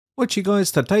What you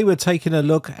guys, today we're taking a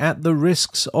look at the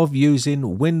risks of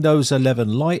using Windows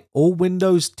 11 Lite or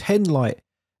Windows 10 Lite.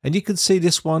 And you can see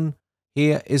this one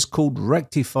here is called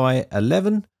Rectify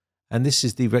 11, and this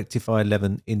is the Rectify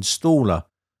 11 installer.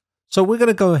 So we're going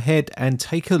to go ahead and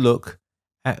take a look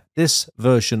at this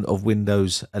version of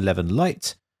Windows 11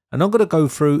 Lite, and I'm going to go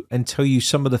through and tell you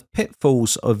some of the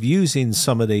pitfalls of using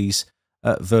some of these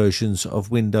versions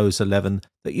of Windows 11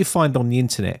 that you find on the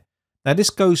internet. Now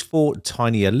this goes for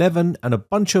Tiny 11 and a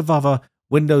bunch of other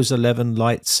Windows 11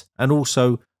 Lites, and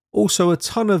also a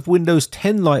ton of Windows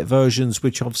 10 Lite versions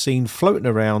which I've seen floating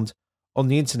around on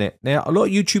the internet. Now a lot of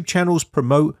YouTube channels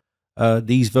promote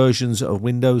these versions of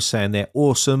Windows, saying they're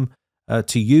awesome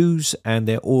to use and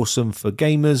they're awesome for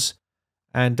gamers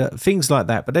and things like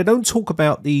that, but they don't talk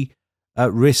about the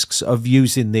risks of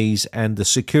using these and the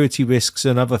security risks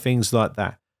and other things like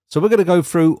that. So we're going to go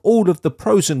through all of the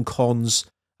pros and cons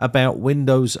about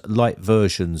Windows Lite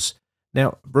versions.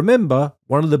 Now remember,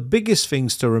 one of the biggest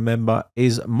things to remember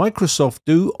is Microsoft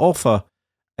do offer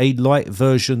a Lite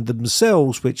version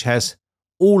themselves which has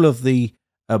all of the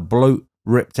bloat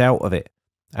ripped out of it,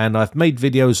 and I've made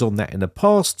videos on that in the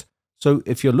past. So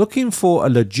if you're looking for a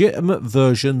legitimate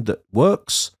version that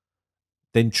works,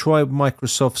 then try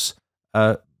Microsoft's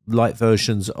Lite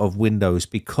versions of Windows,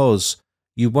 because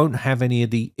you won't have any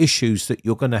of the issues that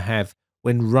you're going to have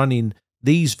when running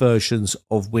these versions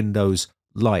of Windows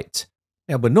Lite.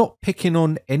 Now we're not picking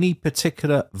on any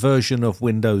particular version of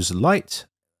Windows Lite.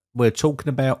 We're talking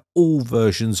about all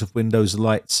versions of Windows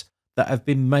Lites that have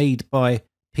been made by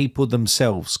people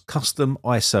themselves, custom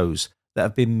ISOs that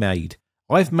have been made.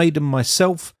 I've made them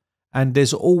myself, and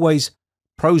there's always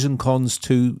pros and cons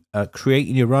to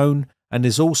creating your own, and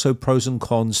there's also pros and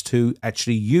cons to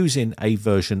actually using a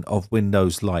version of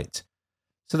Windows Lite.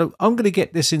 So I'm going to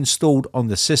get this installed on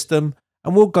the system,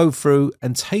 and we'll go through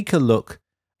and take a look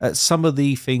at some of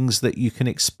the things that you can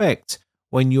expect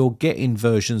when you're getting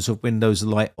versions of Windows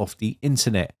Lite off the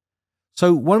internet.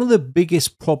 So one of the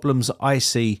biggest problems I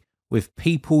see with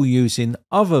people using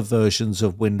other versions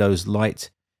of Windows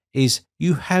Lite is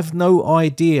you have no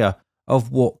idea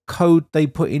of what code they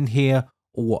put in here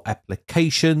or what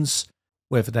applications,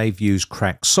 whether they've used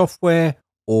cracked software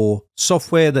or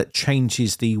software that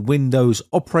changes the Windows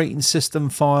operating system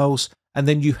files, and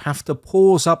then you have to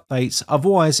pause updates,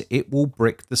 otherwise it will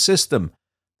brick the system.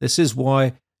 This is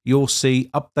why you'll see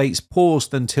updates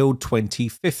paused until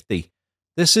 2050.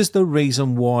 This is the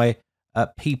reason why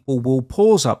people will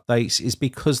pause updates, is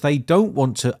because they don't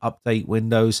want to update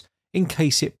Windows in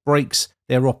case it breaks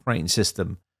their operating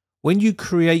system. When you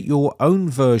create your own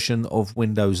version of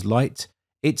Windows Lite,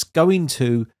 it's going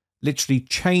to literally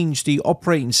change the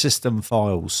operating system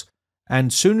files. And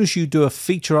as soon as you do a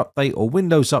feature update or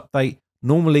Windows update,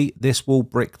 normally this will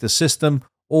brick the system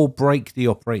or break the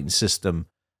operating system.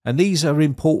 And these are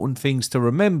important things to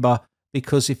remember,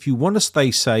 because if you want to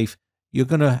stay safe, you're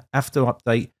going to have to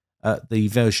update the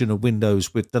version of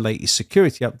Windows with the latest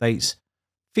security updates.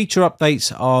 Feature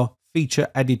updates are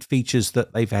added features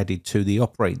that they've added to the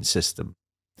operating system.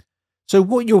 So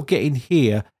what you're getting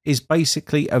here is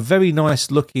basically a very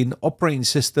nice looking operating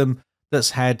system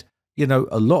that's had, you know,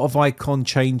 a lot of icon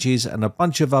changes and a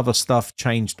bunch of other stuff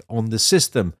changed on the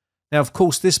system. Now, of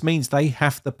course, this means they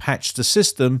have to patch the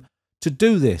system to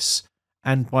do this.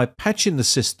 And by patching the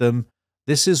system,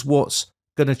 this is what's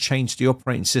going to change the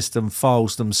operating system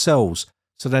files themselves.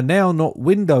 So they're now not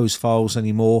Windows files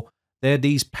anymore. They're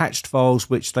these patched files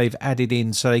which they've added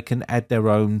in, so they can add their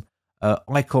own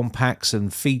icon packs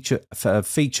and feature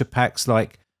packs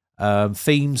like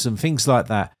themes and things like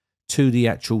that to the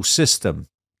actual system.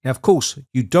 Now, of course,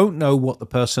 you don't know what the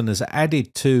person has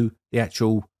added to the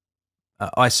actual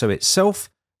ISO itself.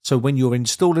 So when you're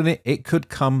installing it, it could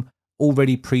come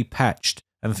already pre-patched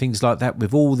and things like that,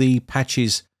 with all the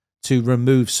patches to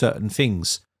remove certain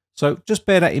things. So just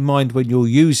bear that in mind when you're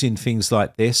using things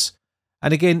like this.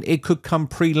 And again, it could come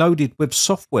preloaded with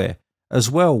software as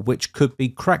well, which could be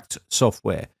cracked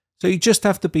software. So you just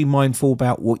have to be mindful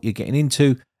about what you're getting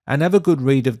into and have a good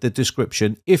read of the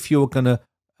description if you're going to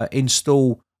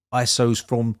install ISOs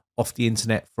from off the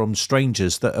internet from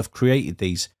strangers that have created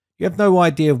these. You have no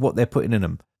idea of what they're putting in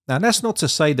them. Now, that's not to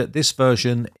say that this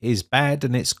version is bad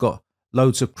and it's got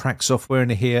loads of cracked software in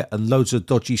here and loads of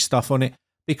dodgy stuff on it,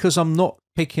 because I'm not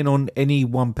picking on any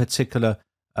one particular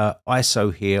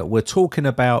ISO here. We're talking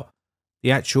about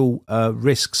the actual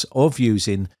risks of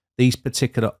using these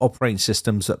particular operating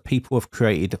systems that people have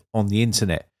created on the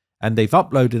internet, and they've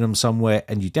uploaded them somewhere,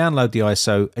 and you download the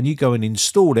ISO and you go and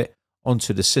install it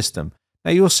onto the system.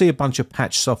 Now you'll see a bunch of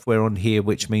patch software on here,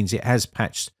 which means it has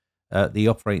patched the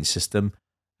operating system.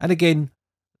 And again,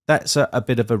 that's a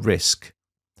bit of a risk.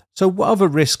 So what other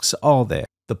risks are there?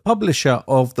 The publisher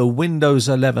of the Windows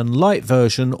 11 Lite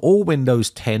version or Windows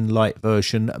 10 Lite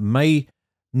version may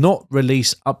not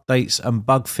release updates and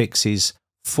bug fixes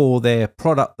for their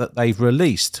product that they've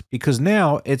released, because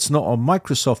now it's not a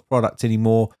Microsoft product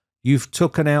anymore. You've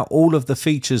taken out all of the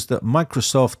features that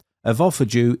Microsoft have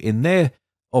offered you in their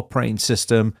operating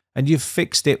system, and you've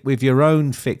fixed it with your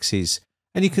own fixes.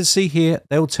 And you can see here,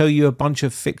 they'll tell you a bunch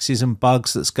of fixes and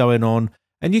bugs that's going on,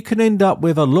 and you can end up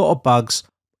with a lot of bugs,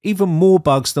 even more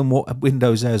bugs than what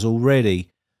Windows has already.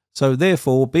 So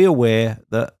therefore, be aware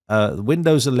that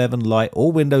Windows 11 Lite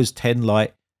or Windows 10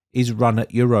 Lite is run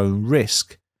at your own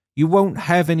risk. You won't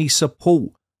have any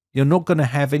support. You're not going to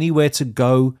have anywhere to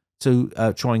go to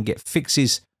try and get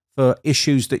fixes for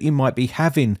issues that you might be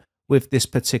having with this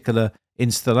particular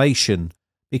installation,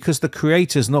 because the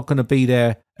creator's not going to be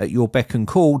there at your beck and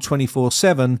call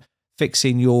 24/7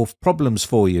 fixing your problems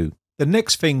for you. The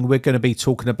next thing we're going to be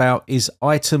talking about is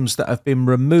items that have been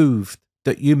removed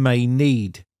that you may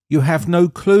need. You have no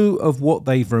clue of what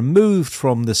they've removed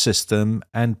from the system,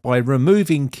 and by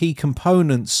removing key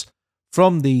components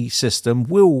from the system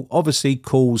will obviously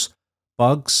cause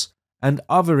bugs and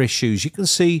other issues. You can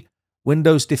see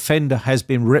Windows Defender has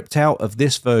been ripped out of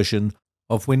this version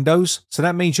of Windows, so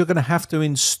that means you're going to have to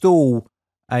install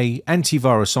a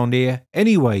antivirus on here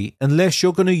anyway, unless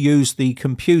you're going to use the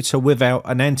computer without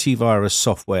an antivirus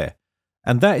software,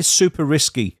 and that is super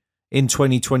risky in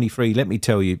 2023. Let me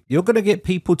tell you, you're going to get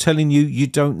people telling you you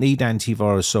don't need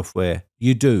antivirus software.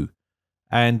 You do.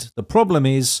 And the problem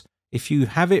is, if you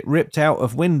have it ripped out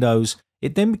of Windows,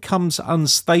 it then becomes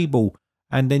unstable,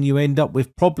 and then you end up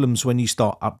with problems when you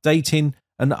start updating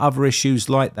and other issues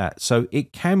like that. So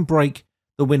it can break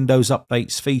the Windows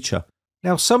Updates feature.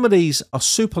 Now, some of these are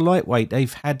super lightweight.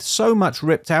 They've had so much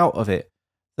ripped out of it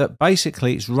that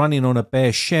basically it's running on a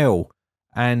bare shell.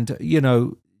 And, you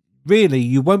know, really,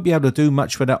 you won't be able to do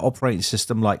much with that operating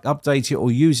system, like update it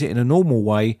or use it in a normal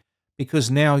way,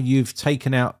 because now you've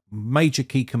taken out major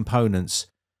key components.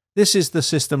 This is the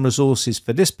system resources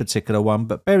for this particular one,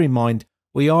 but bear in mind,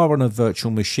 we are on a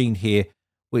virtual machine here,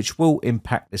 which will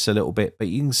impact this a little bit, but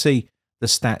you can see the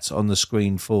stats on the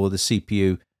screen for the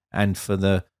CPU and for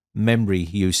the memory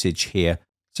usage here.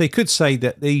 So you could say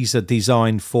that these are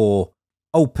designed for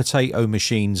old potato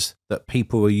machines that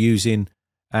people are using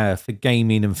for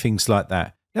gaming and things like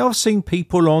that. Now, I've seen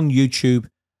people on YouTube,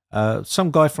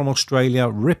 some guy from Australia,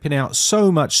 ripping out so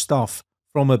much stuff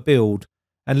from a build,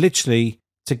 and literally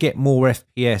to get more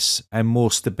FPS and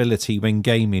more stability when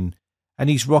gaming. And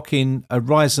he's rocking a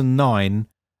Ryzen 9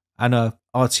 and a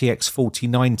RTX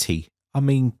 4090. I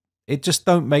mean, it just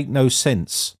don't make no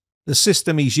sense. The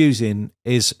system he's using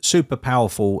is super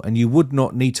powerful, and you would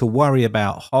not need to worry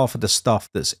about half of the stuff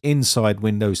that's inside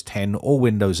Windows 10 or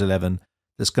Windows 11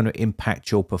 that's going to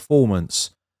impact your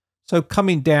performance. So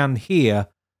coming down here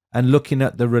and looking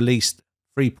at the released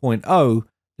 3.0,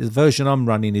 the version I'm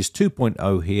running is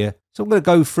 2.0 here. So I'm going to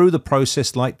go through the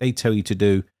process like they tell you to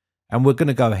do, and we're going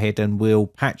to go ahead and we'll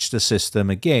patch the system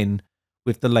again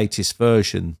with the latest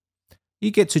version. You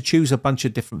get to choose a bunch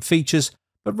of different features,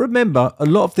 but remember, a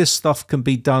lot of this stuff can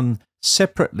be done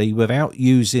separately without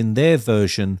using their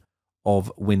version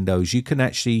of Windows. You can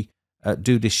actually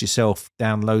do this yourself,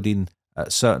 downloading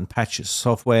certain patches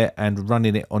software and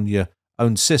running it on your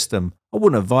own system. I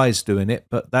wouldn't advise doing it,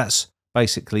 but that's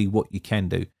basically what you can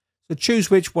do. So choose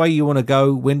which way you want to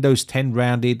go, Windows 10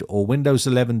 rounded or Windows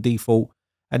 11 default,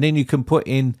 and then you can put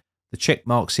in the check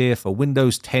marks here for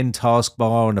Windows 10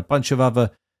 taskbar and a bunch of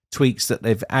other tweaks that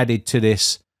they've added to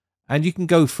this. And you can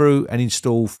go through and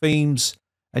install themes,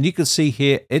 and you can see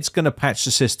here it's going to patch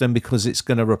the system because it's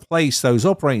going to replace those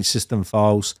operating system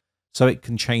files, so it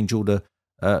can change all the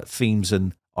themes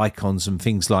and icons and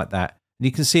things like that. And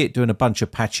you can see it doing a bunch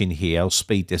of patching here. I'll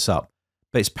speed this up,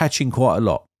 but it's patching quite a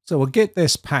lot. So we'll get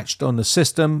this patched on the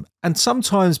system, and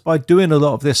sometimes by doing a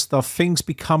lot of this stuff, things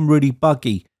become really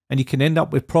buggy, and you can end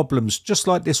up with problems just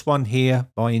like this one here.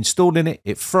 By installing it,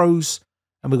 it froze,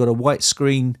 and we've got a white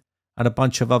screen and a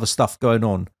bunch of other stuff going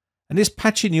on. And it's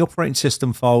patching the operating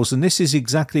system files, and this is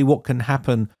exactly what can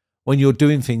happen when you're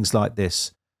doing things like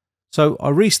this. So I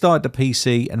restarted the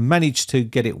PC and managed to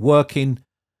get it working,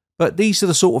 but these are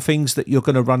the sort of things that you're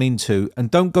going to run into,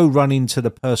 and don't go run into the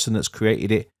person that's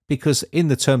created it, because in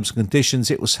the terms and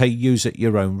conditions it will say use at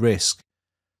your own risk.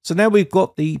 So now we've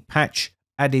got the patch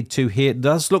added to here. It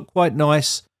does look quite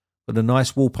nice, with a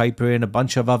nice wallpaper and a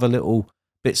bunch of other little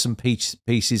bits and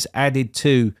pieces added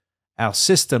to our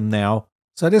system now.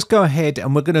 So let's go ahead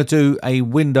and we're going to do a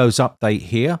Windows update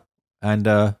here, and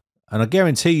I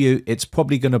guarantee you it's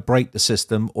probably going to break the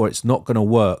system or it's not going to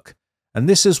work. And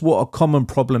this is what a common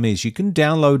problem is. You can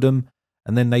download them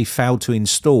and then they fail to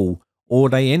install, or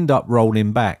they end up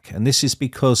rolling back. And this is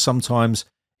because sometimes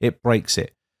it breaks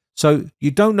it. So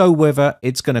you don't know whether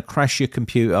it's going to crash your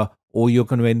computer or you're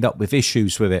going to end up with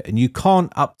issues with it. And you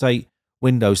can't update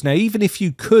Windows. Now, even if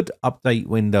you could update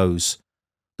Windows,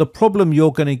 the problem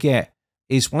you're going to get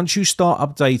is once you start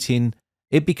updating,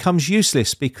 it becomes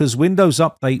useless because Windows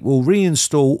Update will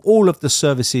reinstall all of the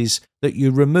services that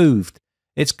you removed.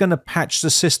 It's going to patch the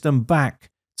system back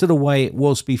to the way it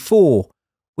was before,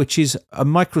 which is a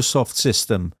Microsoft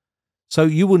system. So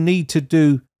you will need to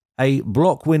do a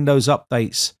block Windows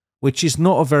updates, which is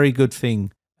not a very good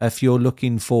thing if you're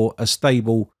looking for a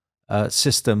stable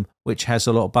system which has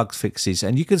a lot of bug fixes.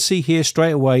 And you can see here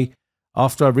straight away,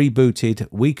 after I rebooted,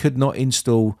 we could not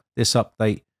install this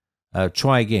update.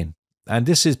 Try again. And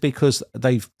this is because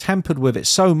they've tampered with it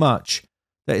so much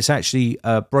that it's actually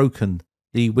broken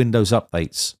the Windows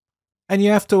updates. And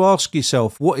you have to ask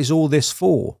yourself, what is all this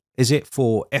for? Is it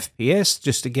for FPS,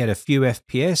 just to get a few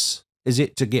FPS? Is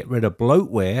it to get rid of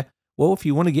bloatware? Well, if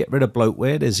you want to get rid of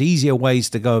bloatware, there's easier ways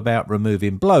to go about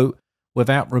removing bloat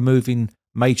without removing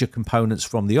major components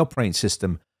from the operating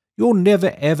system. You're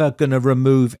never ever going to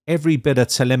remove every bit of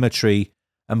telemetry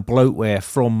and bloatware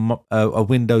from a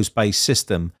Windows-based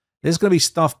system. There's going to be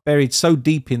stuff buried so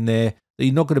deep in there that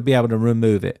you're not going to be able to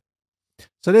remove it.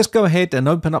 So let's go ahead and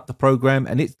open up the program,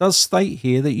 and it does state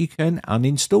here that you can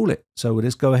uninstall it. So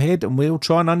let's go ahead and we'll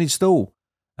try and uninstall.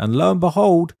 And lo and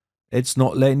behold, it's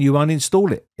not letting you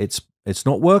uninstall it. It's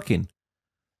not working.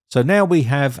 So now we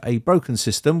have a broken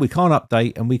system. We can't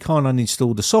update and we can't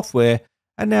uninstall the software.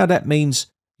 And now that means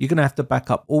you're going to have to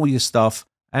back up all your stuff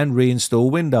and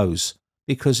reinstall Windows.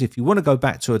 Because if you want to go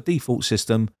back to a default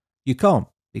system, you can't,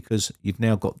 because you've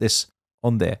now got this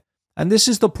on there. And this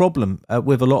is the problem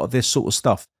with a lot of this sort of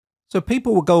stuff. So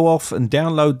people will go off and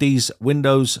download these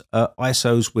Windows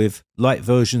ISOs with Lite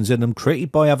versions in them,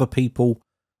 created by other people.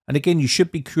 And again, you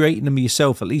should be creating them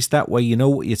yourself. At least that way you know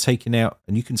what you're taking out,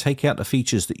 and you can take out the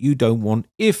features that you don't want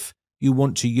if you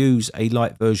want to use a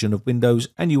Lite version of Windows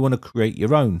and you want to create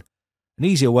your own. An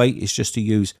easier way is just to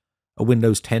use a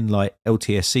Windows 10 Lite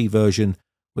LTSC version,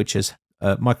 which has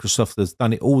Microsoft has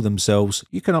done it all themselves.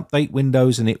 You can update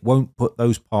Windows and it won't put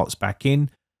those parts back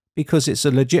in because it's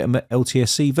a legitimate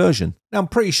LTSC version. Now, I'm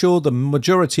pretty sure the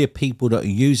majority of people that are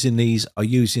using these are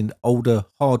using older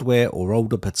hardware or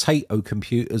older potato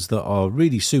computers that are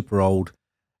really super old,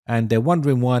 and they're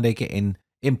wondering why they're getting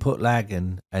input lag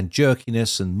and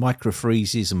jerkiness and micro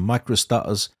freezes and micro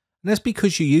stutters. And that's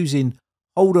because you're using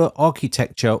older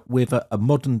architecture with a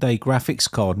modern day graphics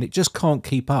card, and it just can't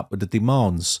keep up with the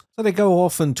demands. So they go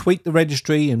off and tweak the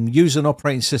registry and use an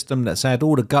operating system that's had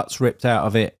all the guts ripped out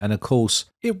of it, and of course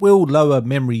it will lower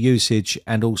memory usage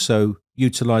and also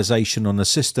utilization on the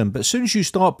system. But as soon as you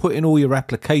start putting all your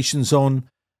applications on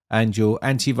and your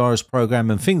antivirus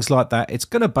program and things like that, it's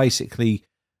going to basically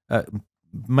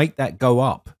make that go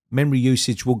up. Memory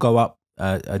usage will go up,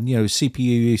 and CPU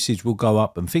usage will go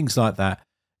up and things like that.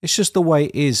 It's just the way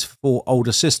it is for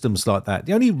older systems like that.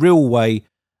 The only real way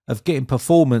of getting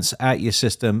performance out your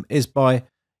system is by,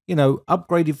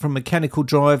 upgrading from mechanical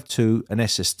drive to an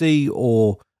SSD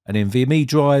or an NVMe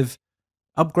drive,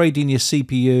 upgrading your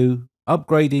CPU,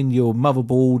 upgrading your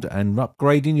motherboard and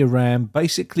upgrading your RAM,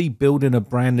 basically building a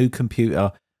brand new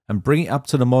computer and bring it up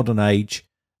to the modern age,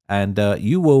 and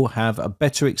you will have a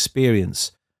better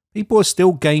experience. People are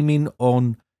still gaming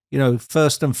on,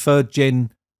 first and third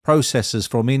gen processors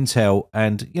from Intel,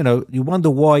 and you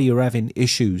wonder why you're having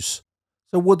issues.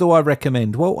 So what do I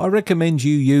recommend? Well, I recommend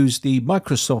you use the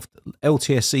Microsoft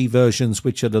LTSC versions,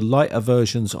 which are the lighter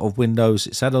versions of Windows.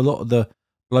 It's had a lot of the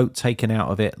bloat taken out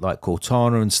of it, like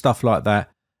Cortana and stuff like that,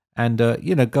 and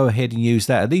go ahead and use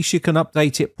that. At least you can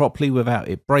update it properly without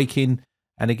it breaking,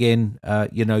 and again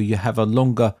you have a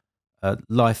longer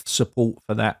life support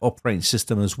for that operating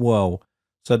system as well.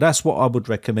 So that's what I would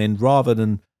recommend, rather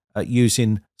than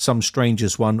using some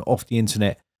stranger's one off the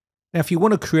internet. Now, if you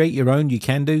want to create your own, you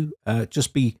can do.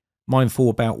 Just be mindful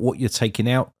about what you're taking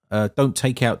out. Don't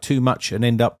take out too much and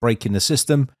end up breaking the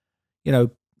system.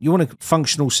 You want a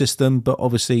functional system, but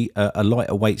obviously a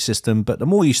lighter weight system. But the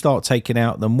more you start taking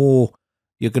out, the more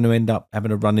you're going to end up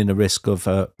having a run in the risk of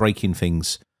breaking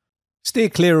things. Steer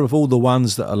clear of all the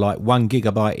ones that are like 1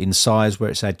 GB in size, where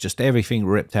it's had just everything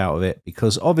ripped out of it,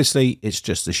 because obviously it's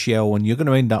just a shell and you're going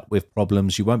to end up with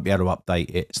problems. You won't be able to update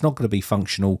it. It's not going to be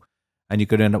functional, and you're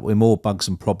going to end up with more bugs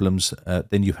and problems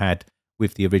than you had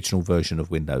with the original version of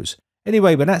Windows.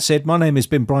 Anyway, with that said, my name has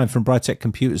been Brian from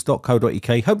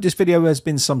briteccomputers.co.uk. Hope this video has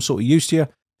been some sort of use to you.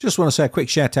 Just want to say a quick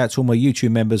shout out to all my YouTube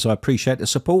members. I appreciate the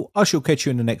support. I shall catch you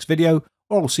in the next video.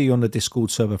 or I'll see you on the Discord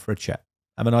server for a chat.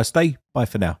 Have a nice day. Bye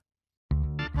for now.